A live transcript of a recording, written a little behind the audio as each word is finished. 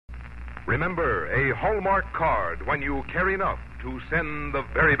Remember, a Hallmark card when you care enough to send the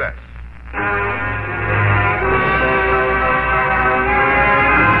very best.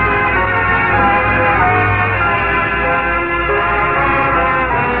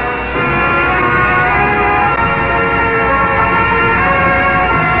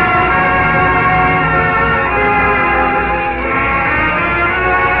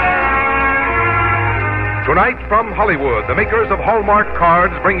 Tonight from Hollywood, the makers of Hallmark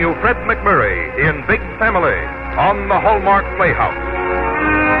cards bring you Fred McMurray in Big Family on the Hallmark Playhouse.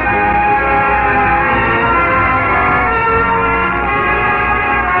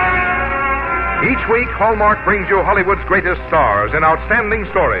 Each week, Hallmark brings you Hollywood's greatest stars in outstanding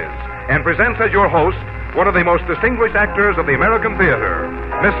stories and presents as your host one of the most distinguished actors of the American theater,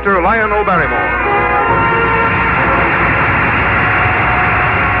 Mr. Lionel Barrymore.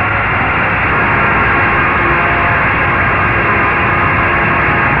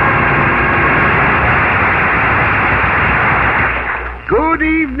 Good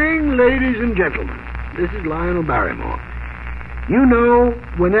evening, ladies and gentlemen. This is Lionel Barrymore. You know,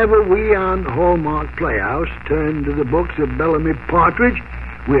 whenever we on Hallmark Playhouse turn to the books of Bellamy Partridge,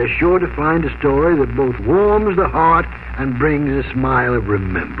 we're sure to find a story that both warms the heart and brings a smile of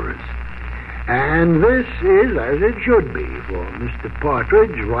remembrance. And this is as it should be, for Mr.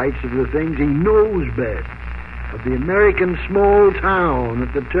 Partridge writes of the things he knows best, of the American small town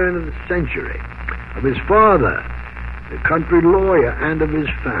at the turn of the century, of his father, the country lawyer, and of his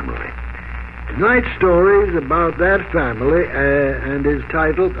family. Tonight's story is about that family and is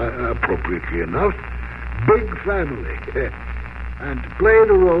titled, appropriately enough, Big Family. And to play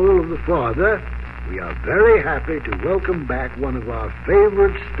the role of the father, we are very happy to welcome back one of our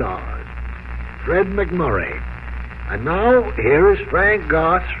favorite stars, Fred McMurray. And now, here is Frank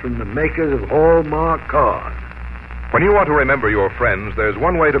Goss from the makers of Hallmark cards. When you want to remember your friends, there's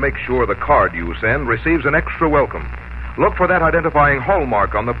one way to make sure the card you send receives an extra welcome. Look for that identifying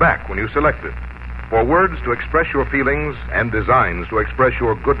hallmark on the back when you select it. For words to express your feelings and designs to express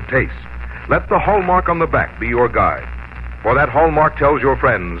your good taste, let the hallmark on the back be your guide. For that hallmark tells your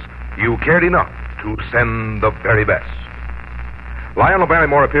friends you cared enough to send the very best. Lionel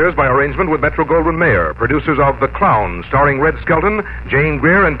Barrymore appears by arrangement with Metro-Goldwyn-Mayer, producers of The Clown, starring Red Skelton, Jane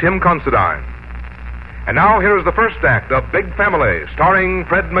Greer, and Tim Considine. And now here's the first act of Big Family, starring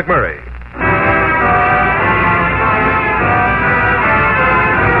Fred McMurray.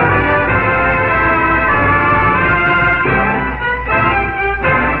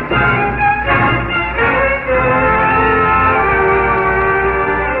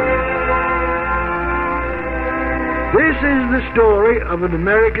 This is the story of an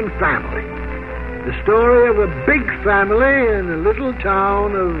American family. The story of a big family in a little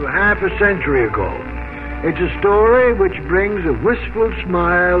town of half a century ago. It's a story which brings a wistful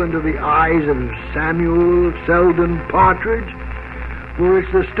smile into the eyes of Samuel Selden Partridge, for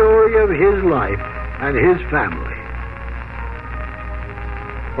it's the story of his life and his family.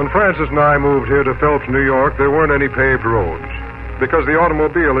 When Francis and I moved here to Phelps, New York, there weren't any paved roads because the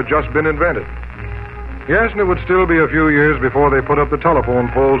automobile had just been invented. Yes, and it would still be a few years before they put up the telephone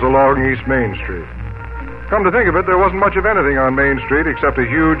poles along East Main Street. Come to think of it, there wasn't much of anything on Main Street except a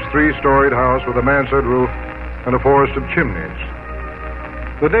huge three-storied house with a mansard roof and a forest of chimneys.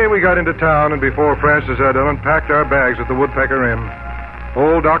 The day we got into town and before Francis had unpacked our bags at the Woodpecker Inn,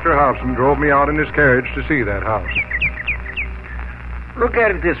 old Dr. Hobson drove me out in his carriage to see that house. Look at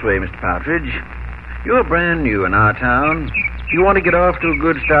it this way, Mr. Partridge. You're brand new in our town. If you want to get off to a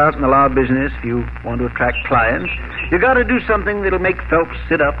good start in the law business, if you want to attract clients, you got to do something that'll make Phelps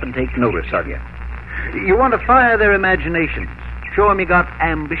sit up and take notice of you. You want to fire their imaginations, show them you got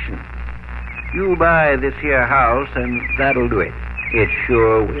ambition. You buy this here house, and that'll do it. It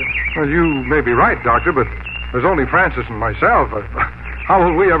sure will. Well, you may be right, Doctor, but there's only Francis and myself. How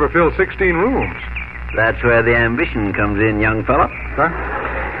will we ever fill 16 rooms? That's where the ambition comes in, young fella. Huh?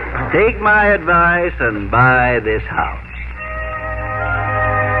 Take my advice and buy this house.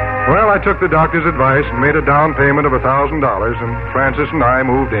 Well, I took the doctor's advice and made a down payment of $1,000, and Francis and I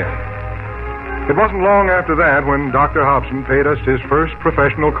moved in. It wasn't long after that when Dr. Hobson paid us his first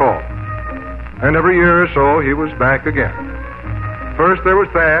professional call. And every year or so, he was back again. First there was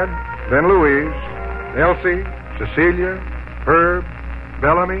Thad, then Louise, Elsie, Cecilia, Herb,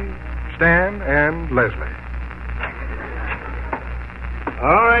 Bellamy, Stan, and Leslie.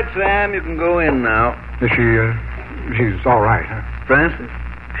 All right, Sam, you can go in now. Is she's all right, huh? Francis?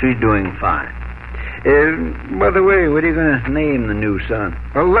 She's doing fine. By the way, what are you going to name the new son?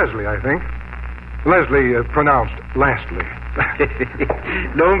 Leslie, I think. Leslie, pronounced lastly.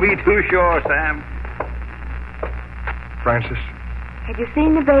 Don't be too sure, Sam. Francis, Have you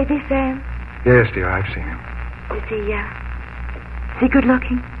seen the baby, Sam? Yes, dear, I've seen him. Is he good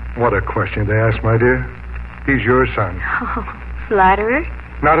looking? What a question to ask, my dear. He's your son. Oh, flatterer.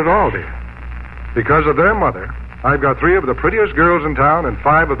 Not at all, dear. Because of their mother, I've got 3 of the prettiest girls in town and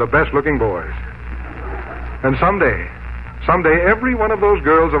 5 of the best-looking boys. And someday, every one of those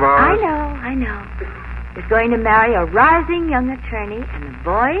girls of ours... I know. Is going to marry a rising young attorney, and the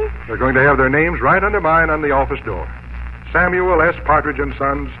boys... They're going to have their names right under mine on the office door. Samuel S. Partridge and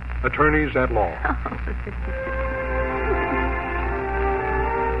Sons, attorneys at law.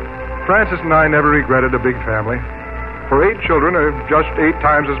 Francis and I never regretted a big family. For 8 children are just 8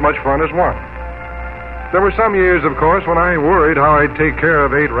 times as much fun as one. There were some years, of course, when I worried how I'd take care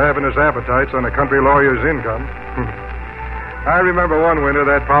of 8 ravenous appetites on a country lawyer's income. I remember one winter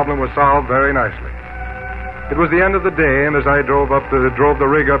that problem was solved very nicely. It was the end of the day, and as I drove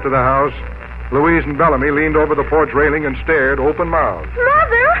the rig up to the house, Louise and Bellamy leaned over the porch railing and stared open-mouthed.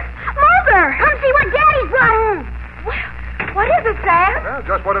 Mother! Come see what Daddy's brought home. What is it, Sam? Well,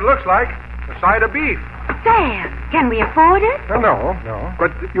 just what it looks like. A side of beef. Sam, can we afford it? Well, no.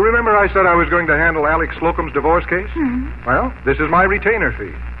 But you remember I said I was going to handle Alex Slocum's divorce case? Mm-hmm. Well, this is my retainer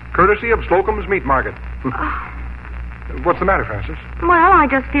fee, courtesy of Slocum's Meat Market. What's the matter, Francis? Well, I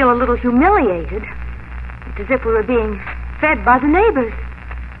just feel a little humiliated. It's as if we were being fed by the neighbors,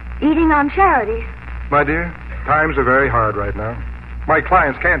 eating on charity. My dear, times are very hard right now. My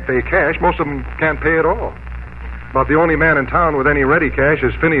clients can't pay cash. Most of them can't pay at all. About the only man in town with any ready cash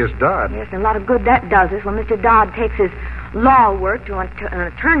is Phineas Dodd. Yes, and a lot of good that does us when Mr. Dodd takes his law work to an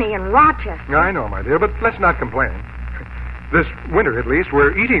attorney in Rochester. I know, my dear, but let's not complain. This winter, at least,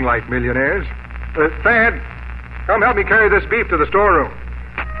 we're eating like millionaires. Thad, come help me carry this beef to the storeroom.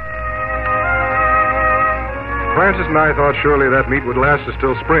 Francis and I thought surely that meat would last us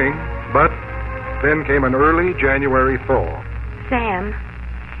till spring, but then came an early January thaw. Sam,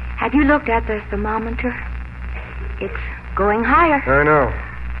 have you looked at the thermometer? It's going higher. I know.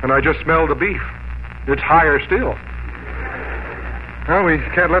 And I just smelled the beef. It's higher still. Well, we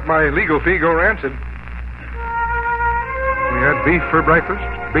can't let my legal fee go rancid. We had beef for breakfast,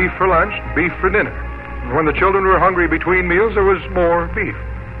 beef for lunch, beef for dinner. And when the children were hungry between meals, there was more beef.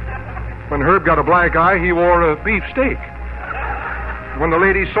 When Herb got a black eye, he wore a beef steak. When the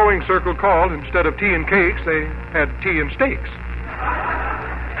ladies' sewing circle called, instead of tea and cakes, they had tea and steaks.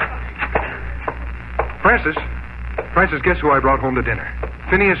 Francis, guess who I brought home to dinner?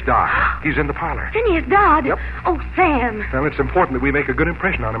 Phineas Dodd. He's in the parlor. Phineas Dodd? Yep. Oh, Sam. Well, it's important that we make a good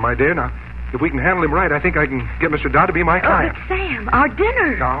impression on him, my dear. Now, if we can handle him right, I think I can get Mr. Dodd to be my client. But Sam, our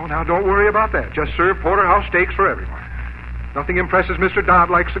dinner. Now, don't worry about that. Just serve porterhouse steaks for everyone. Nothing impresses Mr. Dodd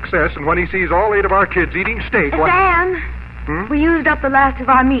like success, and when he sees all 8 of our kids eating steak... Sam, we used up the last of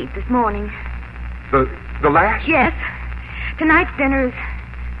our meat this morning. The last? Yes. Tonight's dinner is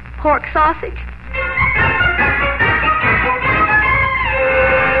pork sausage.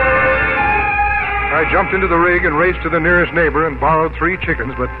 I jumped into the rig and raced to the nearest neighbor and borrowed 3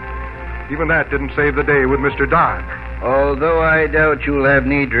 chickens, but even that didn't save the day with Mr. Dodd. Although I doubt you'll have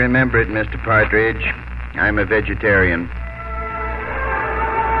need to remember it, Mr. Partridge, I'm a vegetarian.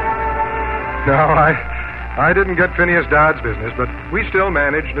 No, I didn't get Phineas Dodd's business, but we still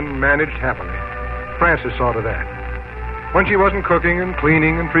managed and managed happily. Frances saw to that. When she wasn't cooking and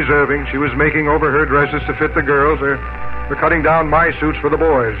cleaning and preserving, she was making over her dresses to fit the girls or cutting down my suits for the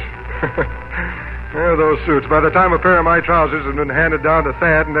boys. Those suits. By the time a pair of my trousers had been handed down to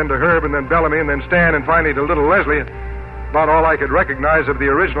Thad and then to Herb and then Bellamy and then Stan and finally to little Leslie, about all I could recognize of the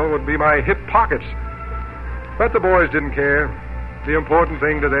original would be my hip pockets. But the boys didn't care. The important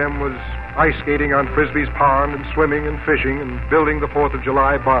thing to them was ice skating on Frisbee's pond and swimming and fishing and building the 4th of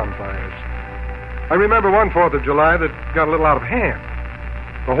July bonfires. I remember one 4th of July that got a little out of hand.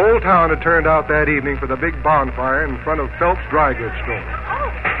 The whole town had turned out that evening for the big bonfire in front of Phelps' dry goods store.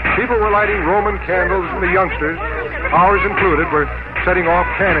 People were lighting Roman candles, and the youngsters, ours included, were setting off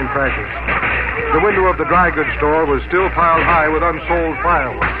cannon crackers. The window of the dry goods store was still piled high with unsold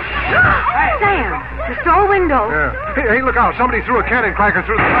fireworks. Sam, the store window. Yeah. Hey, look out. Somebody threw a cannon cracker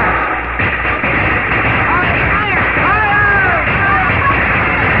through the glass.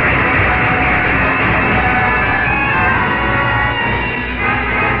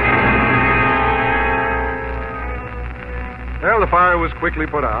 Well, the fire was quickly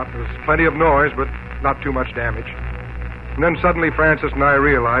put out. There was plenty of noise, but not too much damage. And then suddenly Francis and I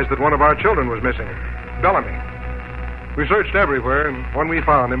realized that one of our children was missing. Bellamy. We searched everywhere, and when we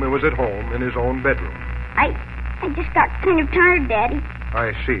found him, it was at home in his own bedroom. I just got kind of tired, Daddy.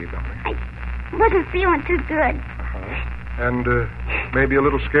 I see, Bellamy. I wasn't feeling too good. Uh-huh. And maybe a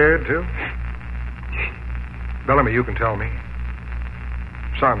little scared, too? Bellamy, you can tell me.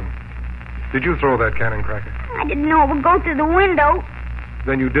 Son, did you throw that cannon cracker? I didn't know it would go through the window.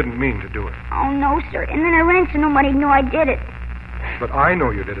 Then you didn't mean to do it. Oh, no, sir. And then I ran so nobody knew I did it. But I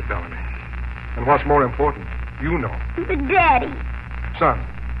know you did it, Bellamy. And what's more important, you know. But, Daddy. Son,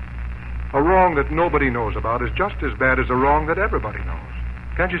 a wrong that nobody knows about is just as bad as a wrong that everybody knows.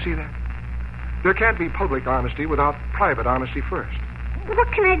 Can't you see that? There can't be public honesty without private honesty first.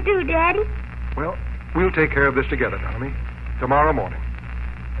 What can I do, Daddy? Well, we'll take care of this together, Bellamy. Tomorrow morning.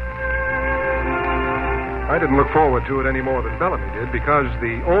 I didn't look forward to it any more than Bellamy did because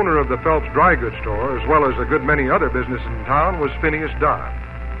the owner of the Phelps dry goods store, as well as a good many other businesses in town, was Phineas Dodd.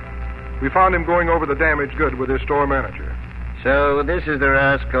 We found him going over the damaged good with his store manager. So this is the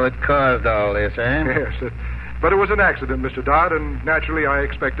rascal that caused all this, eh? Yes, but it was an accident, Mr. Dodd, and naturally I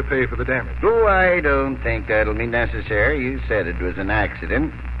expect to pay for the damage. Oh, I don't think that'll be necessary. You said it was an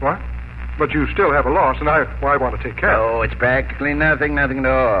accident. What? But you still have a loss, and I want to take care of it. Oh, it's practically nothing at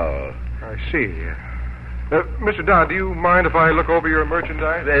all. I see. Mr. Dodd, do you mind if I look over your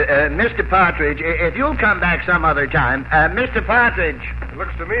merchandise? Mr. Partridge, if you'll come back some other time. Mr. Partridge. It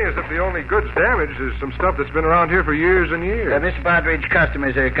looks to me as if the only goods damaged is some stuff that's been around here for years and years. Mr. Partridge,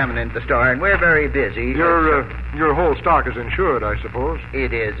 customers are coming into the store, and we're very busy. Your whole stock is insured, I suppose.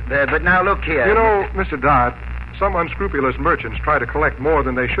 It is. But now look here. You know, Mr. Dodd, some unscrupulous merchants try to collect more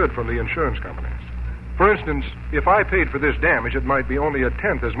than they should from the insurance companies. For instance, if I paid for this damage, it might be only a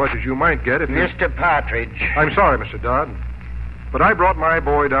tenth as much as you might get if Mr. Partridge. I'm sorry, Mr. Dodd, but I brought my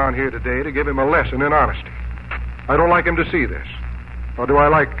boy down here today to give him a lesson in honesty. I don't like him to see this. Or do I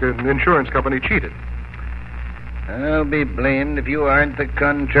like an insurance company cheated? I'll be blamed if you aren't the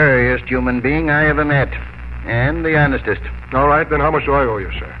contrariest human being I ever met. And the honestest. All right, then how much do I owe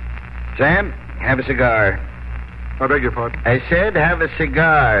you, sir? Sam, have a cigar. I beg your pardon? I said have a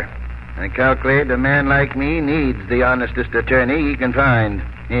cigar. I calculate a man like me needs the honestest attorney he can find.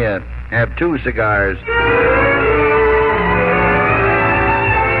 Here, have 2 cigars.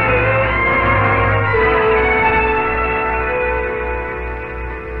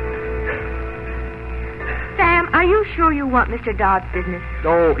 Sam, are you sure you want Mr. Dodd's business?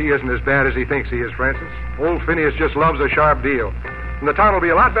 Oh, he isn't as bad as he thinks he is, Francis. Old Phineas just loves a sharp deal. And the town will be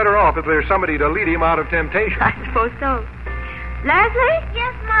a lot better off if there's somebody to lead him out of temptation. I suppose so. Leslie?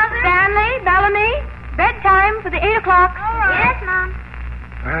 Yes, Mother? Stanley? Bellamy? Bedtime for the 8 o'clock. All right. Yes, Mom.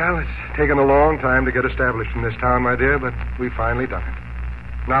 Well, it's taken a long time to get established in this town, my dear, but we've finally done it.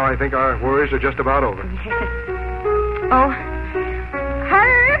 Now I think our worries are just about over. Yes. Oh,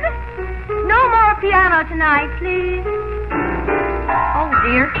 Herb? No more piano tonight, please. Oh,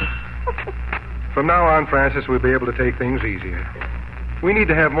 dear. From now on, Francis, we'll be able to take things easier. We need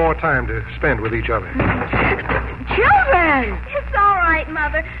to have more time to spend with each other. Children! It's all right,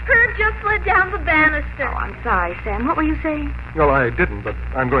 Mother. Herb just slid down the banister. Oh, I'm sorry, Sam. What were you saying? Well, I didn't, but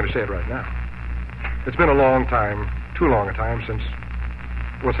I'm going to say it right now. It's been a long time, too long a time, since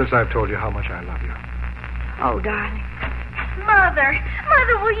I've told you how much I love you. Oh, darling. Mother,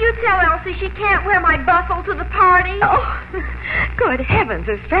 will you tell Elsie she can't wear my bustle to the party? Oh, good heavens,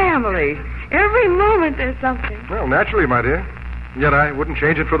 there's family. Every moment there's something. Well, naturally, my dear. Yet I wouldn't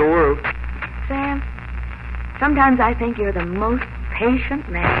change it for the world. Sam, sometimes I think you're the most patient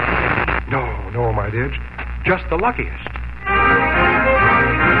man. No, my dear. Just the luckiest.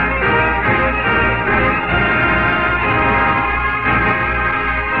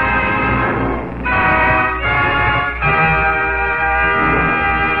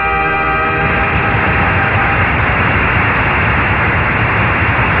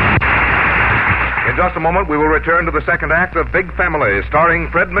 In just a moment, we will return to the second act of Big Family, starring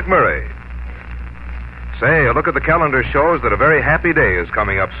Fred McMurray. Say, a look at the calendar shows that a very happy day is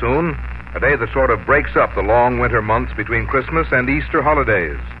coming up soon. A day that sort of breaks up the long winter months between Christmas and Easter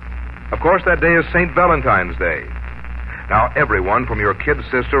holidays. Of course, that day is St. Valentine's Day. Now, everyone from your kid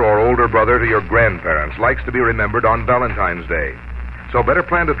sister or older brother to your grandparents likes to be remembered on Valentine's Day. So better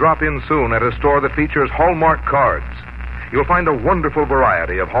plan to drop in soon at a store that features Hallmark cards. You'll find a wonderful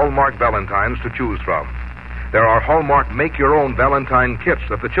variety of Hallmark Valentines to choose from. There are Hallmark make-your-own Valentine kits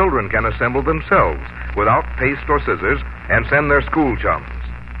that the children can assemble themselves without paste or scissors and send their school chums.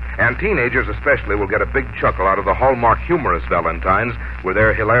 And teenagers especially will get a big chuckle out of the Hallmark humorous Valentines with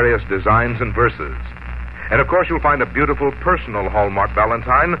their hilarious designs and verses. And of course you'll find a beautiful personal Hallmark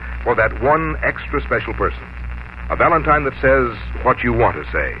Valentine for that one extra special person. A Valentine that says what you want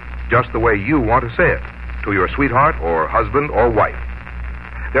to say, just the way you want to say it, to your sweetheart or husband or wife.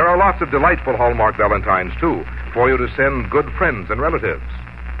 There are lots of delightful Hallmark Valentines, too, for you to send good friends and relatives.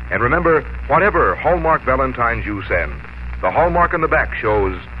 And remember, whatever Hallmark Valentines you send, the Hallmark on the back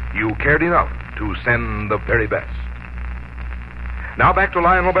shows you cared enough to send the very best. Now back to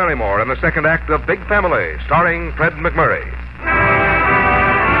Lionel Barrymore in the second act of Big Family, starring Fred McMurray.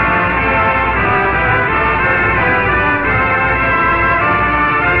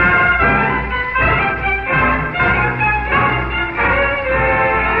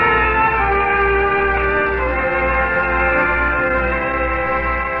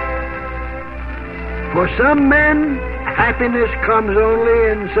 For some men, happiness comes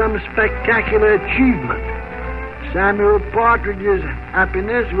only in some spectacular achievement. Samuel Partridge's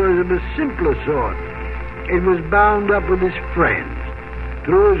happiness was of a simpler sort. It was bound up with his friends,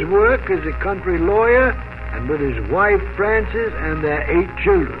 through his work as a country lawyer, and with his wife Frances and their 8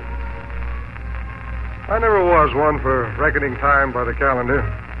 children. I never was one for reckoning time by the calendar.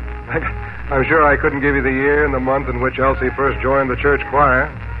 I'm sure I couldn't give you the year and the month in which Elsie first joined the church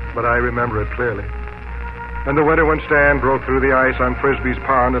choir, but I remember it clearly. And the winter when Stan broke through the ice on Frisbee's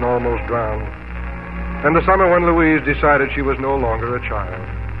pond and almost drowned. And the summer when Louise decided she was no longer a child.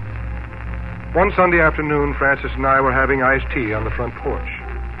 One Sunday afternoon, Frances and I were having iced tea on the front porch.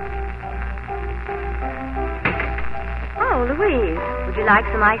 Oh, Louise, would you like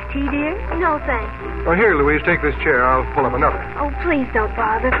some iced tea, dear? No, thank you. Oh, here, Louise, take this chair. I'll pull up another. Oh, please don't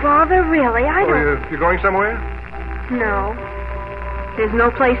bother, Father. Really, I don't... You going somewhere? No. There's no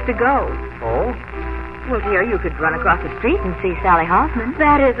place to go. Oh? Well, dear, you could run across the street and see Sally Hoffman.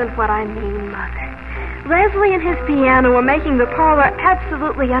 That isn't what I mean, Mother. Leslie and his piano are making the parlor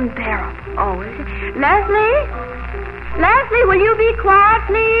absolutely unbearable. Oh, is it? Leslie? Leslie, will you be quiet,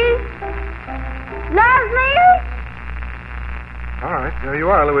 please? Leslie? All right, there you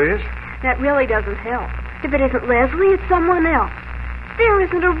are, Louise. That really doesn't help. If it isn't Leslie, it's someone else. There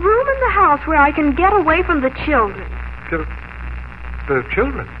isn't a room in the house where I can get away from the children. The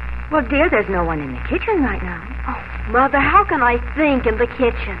children? Well, dear, there's no one in the kitchen right now. Oh, Mother, how can I think in the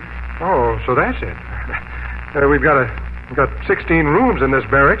kitchen? Oh, so that's it. We've got 16 rooms in this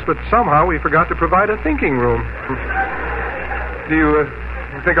barracks, but somehow we forgot to provide a thinking room. Do you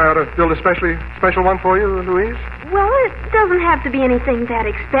think I ought to build a special one for you, Louise? Well, it doesn't have to be anything that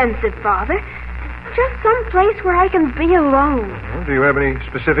expensive, Father. Just some place where I can be alone. Do you have any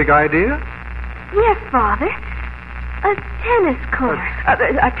specific idea? Yes, Father. A tennis court.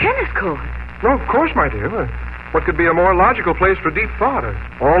 A tennis court? No, of course, my dear. What could be a more logical place for deep thought?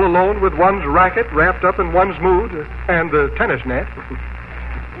 All alone with one's racket wrapped up in one's mood and the tennis net.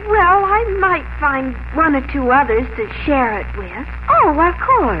 Well, I might find one or two others to share it with. Oh, of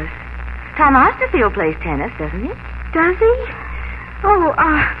course. Tom Osterfield plays tennis, doesn't he? Does he? Oh,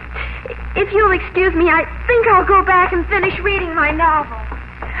 if you'll excuse me, I think I'll go back and finish reading my novel.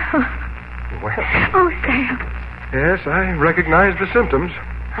 Well. Oh, Sam. Yes, I recognize the symptoms.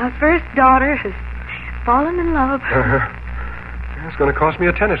 Our first daughter has fallen in love. It's going to cost me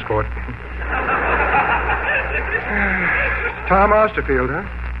a tennis court. Tom Osterfield, huh?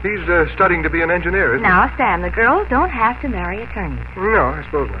 He's studying to be an engineer, isn't he? Now, Sam, the girls don't have to marry attorneys. No, I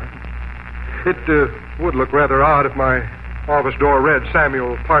suppose not. It would look rather odd if my office door read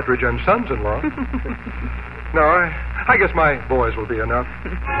Samuel Partridge and Sons-in-Law. No, I guess my boys will be enough.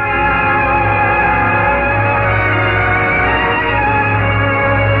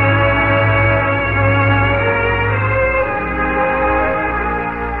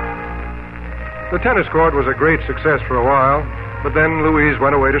 The tennis court was a great success for a while, but then Louise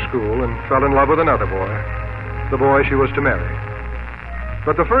went away to school and fell in love with another boy, the boy she was to marry.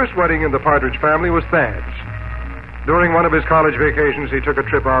 But the first wedding in the Partridge family was Thad's. During one of his college vacations, he took a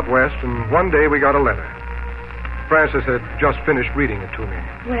trip out west, and one day we got a letter. Frances had just finished reading it to me.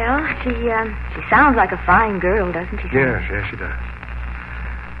 Well, she sounds like a fine girl, doesn't she? Yes, she does.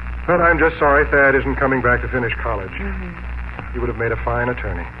 But I'm just sorry Thad isn't coming back to finish college. Mm-hmm. He would have made a fine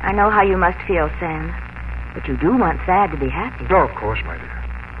attorney. I know how you must feel, Sam. But you do want Thad to be happy. No, of course, my dear.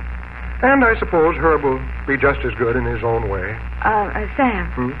 And I suppose Herb will be just as good in his own way.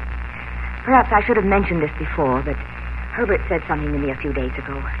 Sam. Perhaps I should have mentioned this before, but Herbert said something to me a few days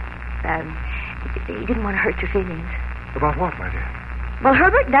ago. He didn't want to hurt your feelings. About what, my dear? Well,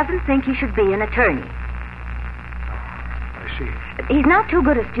 Herbert doesn't think he should be an attorney. I see. He's not too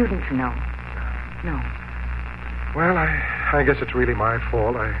good a student to know. No. Well, I guess it's really my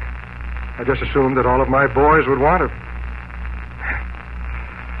fault. I just assumed that all of my boys would want it.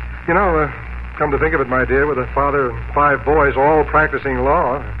 You know, come to think of it, my dear, with a father and 5 boys all practicing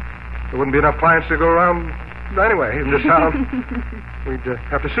law, there wouldn't be enough clients to go around anyway in this town. We'd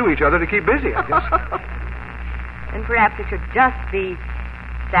have to sue each other to keep busy, I guess. And perhaps it should just be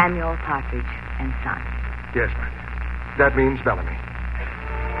Samuel Partridge and Son. Yes, my dear. That means Bellamy.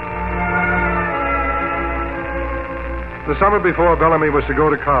 The summer before Bellamy was to go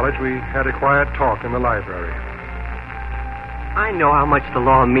to college, we had a quiet talk in the library. I know how much the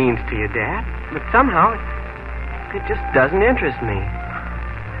law means to you, Dad, but somehow it just doesn't interest me.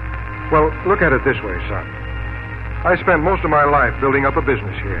 Well, look at it this way, son. I spent most of my life building up a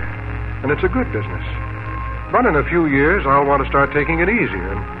business here, and it's a good business. But in a few years, I'll want to start taking it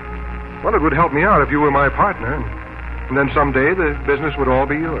easier. And, well, it would help me out if you were my partner, and then someday the business would all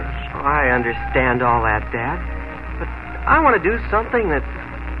be yours. Oh, I understand all that, Dad, but I want to do something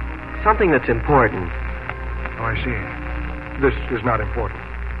that's important. Oh, I see. This is not important.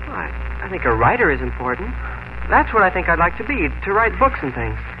 Well, I think a writer is important. That's what I think I'd like to be, to write books and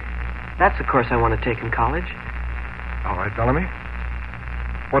things. That's the course I want to take in college. All right, Bellamy.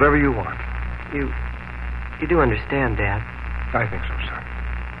 Whatever you want. You do understand, Dad. I think so, son.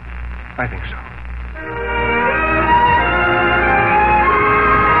 I think so.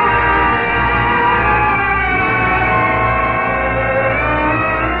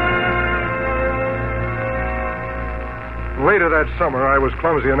 Later that summer, I was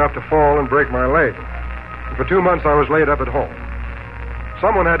clumsy enough to fall and break my leg. And for 2 months, I was laid up at home.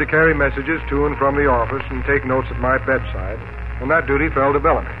 Someone had to carry messages to and from the office and take notes at my bedside, and that duty fell to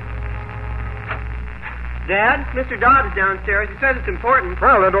Bellamy. Dad, Mr. Dodd is downstairs. He says it's important.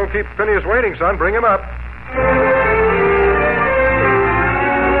 Well, then don't keep Phineas waiting, son. Bring him up.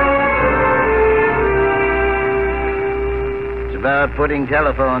 It's about putting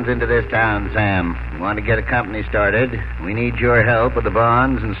telephones into this town, Sam. We want to get a company started. We need your help with the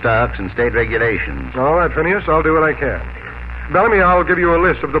bonds and stocks and state regulations. All right, Phineas, I'll do what I can. Bellamy, I'll give you a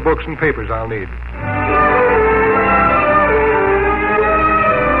list of the books and papers I'll need.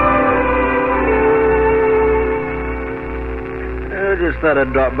 I just thought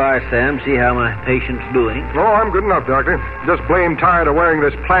I'd drop by, Sam, see how my patient's doing. Oh, I'm good enough, Doctor. Just blame tired of wearing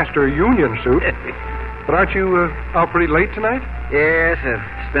this plaster union suit. But aren't you out pretty late tonight? Yes, I've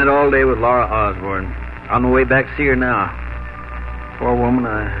spent all day with Laura Osborne. On the way back to see her now. Poor woman,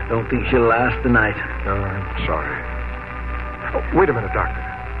 I don't think she'll last the night. Oh, I'm sorry. Oh, wait a minute, Doctor.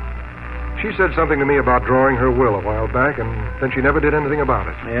 She said something to me about drawing her will a while back, and then she never did anything about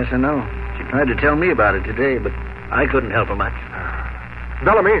it. Yes, I know. She tried to tell me about it today, but I couldn't help her much.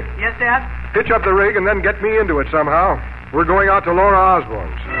 Bellamy. Yes, Dad? Hitch up the rig and then get me into it somehow. We're going out to Laura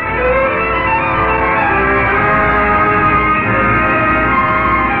Osborne's.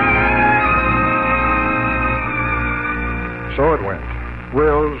 So it went.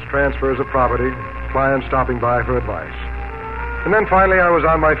 Wills, transfers of property, clients stopping by for advice. And then finally I was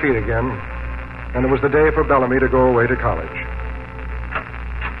on my feet again, and it was the day for Bellamy to go away to college.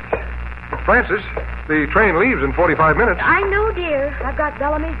 Francis, the train leaves in 45 minutes. I know, dear. I've got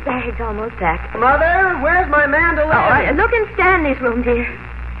Bellamy's bags almost packed. Mother, where's my mandolin? Look in Stanley's room, dear.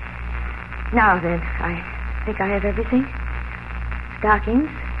 Now then, I think I have everything. Stockings,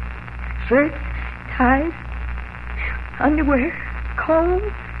 shirts, ties, underwear,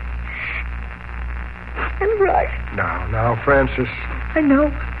 combs, and brush. Now, Francis. I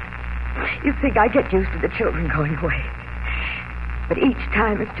know. You'd think I'd get used to the children going away. But each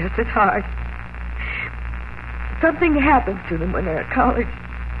time it's just as hard. Something happens to them when they're at college.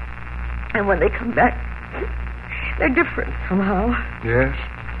 And when they come back, they're different somehow. Yes.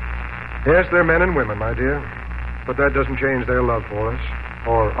 Yes, they're men and women, my dear. But that doesn't change their love for us,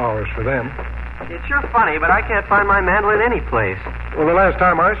 or ours for them. It's sure funny, but I can't find my mandolin anyplace. Well, the last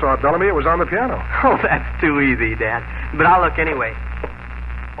time I saw it, Bellamy, it was on the piano. Oh, that's too easy, Dad. But I'll look anyway.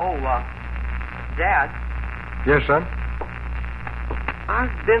 Oh, Dad. Yes, son?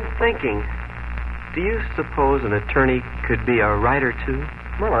 I've been thinking. Do you suppose an attorney could be a writer, too?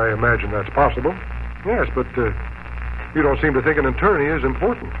 Well, I imagine that's possible. Yes, but you don't seem to think an attorney is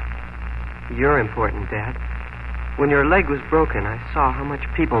important. You're important, Dad. When your leg was broken, I saw how much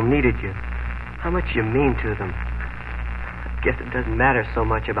people needed you. How much you mean to them. I guess it doesn't matter so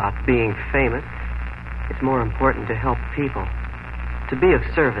much about being famous. It's more important to help people. To be of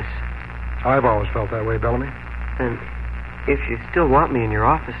service. I've always felt that way, Bellamy. And if you still want me in your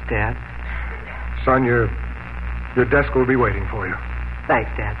office, Dad... Son, your desk will be waiting for you. Thanks,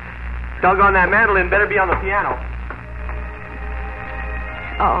 Dad. Doggone, that mandolin better be on the piano.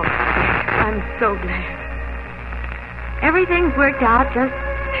 Oh, I'm so glad. Everything's worked out just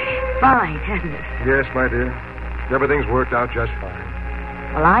fine, hasn't it? Yes, my dear. Everything's worked out just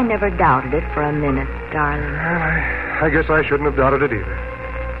fine. Well, I never doubted it for a minute, darling. Well, I guess I shouldn't have doubted it either.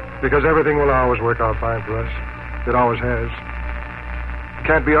 Because everything will always work out fine for us. It always has. It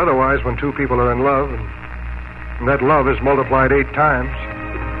can't be otherwise when two people are in love, and that love is multiplied 8 times.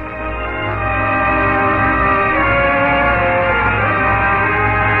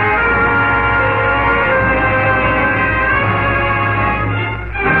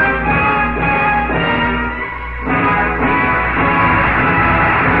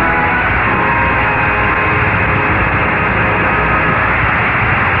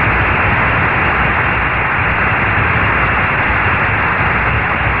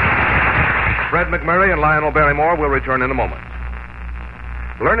 McMurray and Lionel Barrymore will return in a moment.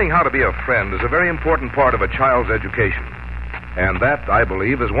 Learning how to be a friend is a very important part of a child's education. And that, I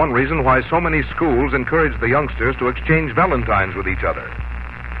believe, is one reason why so many schools encourage the youngsters to exchange valentines with each other.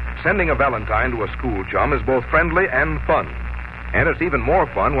 Sending a valentine to a school chum is both friendly and fun. And it's even more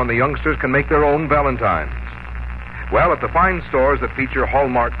fun when the youngsters can make their own valentines. Well, at the fine stores that feature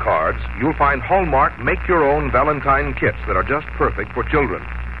Hallmark cards, you'll find Hallmark make-your-own valentine kits that are just perfect for children.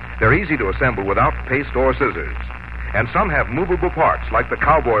 They're easy to assemble without paste or scissors. And some have movable parts, like the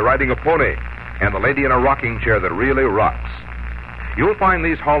cowboy riding a pony and the lady in a rocking chair that really rocks. You'll find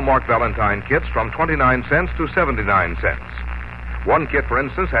these Hallmark valentine kits from 29 cents to 79 cents. One kit, for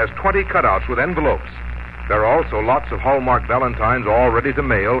instance, has 20 cutouts with envelopes. There are also lots of Hallmark valentines all ready to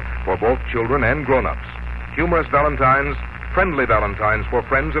mail for both children and grown-ups. Humorous valentines, friendly valentines for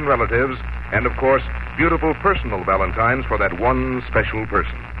friends and relatives, and, of course, beautiful personal valentines for that one special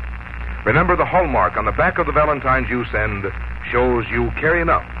person. Remember, the Hallmark on the back of the valentines you send shows you care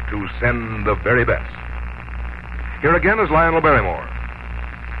enough to send the very best. Here again is Lionel Barrymore.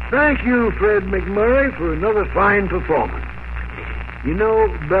 Thank you, Fred McMurray, for another fine performance. You know,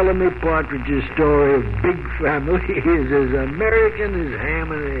 Bellamy Partridge's story of big family is as American as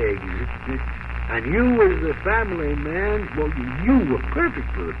ham and eggs. And you, as the family man, well, you were perfect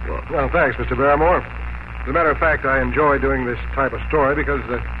for the part. Well, thanks, Mr. Barrymore. As a matter of fact, I enjoy doing this type of story because,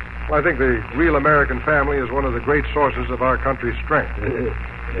 I think the real American family is one of the great sources of our country's strength.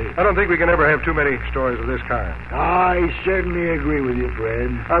 I don't think we can ever have too many stories of this kind. I certainly agree with you,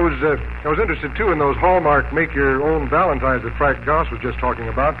 Fred. I was interested, too, in those Hallmark make-your-own valentines that Frank Goss was just talking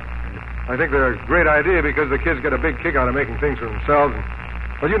about. I think they're a great idea because the kids get a big kick out of making things for themselves.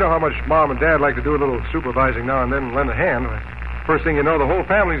 Well, you know how much Mom and Dad like to do a little supervising now and then and lend a hand. First thing you know, the whole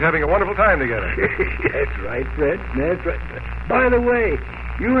family's having a wonderful time together. That's right, Fred. That's right. By the way,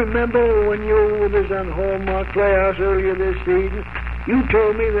 you remember when you were with us on Hallmark Playhouse earlier this season? You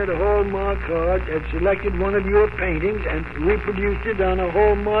told me that a Hallmark card had selected one of your paintings and reproduced it on a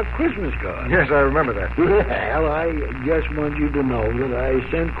Hallmark Christmas card. Yes, I remember that. Well, I just want you to know that I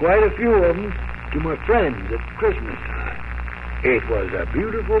sent quite a few of them to my friends at Christmas time. It was a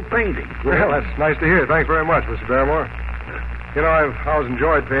beautiful painting. Well, that's nice to hear. Thanks very much, Mr. Barrymore. You know, I've always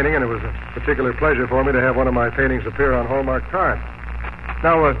enjoyed painting, and it was a particular pleasure for me to have one of my paintings appear on Hallmark card.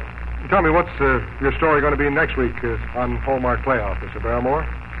 Now, tell me, what's your story going to be next week on Hallmark Playhouse, Mr. Barrymore?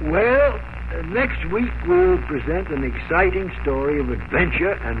 Well, next week we'll present an exciting story of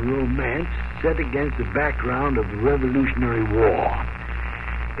adventure and romance set against the background of the Revolutionary War.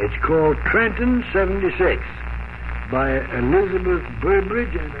 It's called Trenton 76 by Elizabeth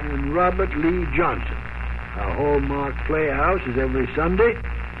Burbridge and Robert Lee Johnson. Our Hallmark Playhouse is every Sunday.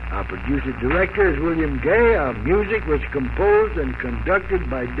 Our producer-director is William Gay. Our music was composed and conducted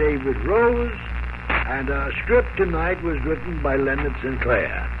by David Rose. And our script tonight was written by Leonard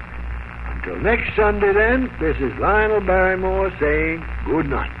Sinclair. Until next Sunday, then, this is Lionel Barrymore saying good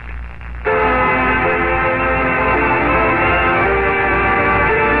night.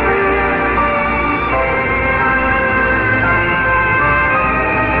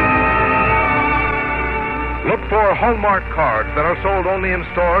 Look for Hallmark cards that are sold only in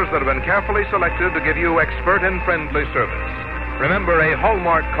stores that have been carefully selected to give you expert and friendly service. Remember, a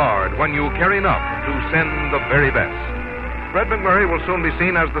Hallmark card when you care enough to send the very best. Fred McMurray will soon be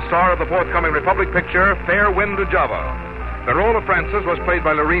seen as the star of the forthcoming Republic picture, Fair Wind to Java. The role of Frances was played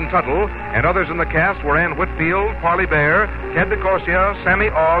by Lorene Tuttle, and others in the cast were Ann Whitfield, Parley Bear, Ted DeCorsia,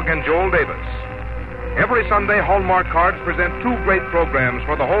 Sammy Ogg, and Joel Davis. Every Sunday, Hallmark cards present two great programs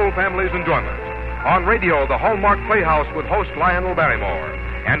for the whole family's enjoyment. On radio, the Hallmark Playhouse with host Lionel Barrymore.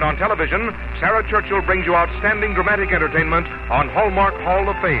 And on television, Sarah Churchill brings you outstanding dramatic entertainment on Hallmark Hall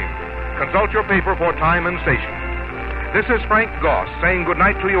of Fame. Consult your paper for time and station. This is Frank Goss saying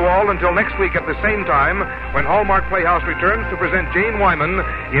goodnight to you all until next week at the same time when Hallmark Playhouse returns to present Jane Wyman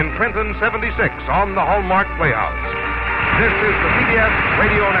in Trenton 76 on the Hallmark Playhouse. This is the CBS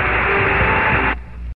Radio Network.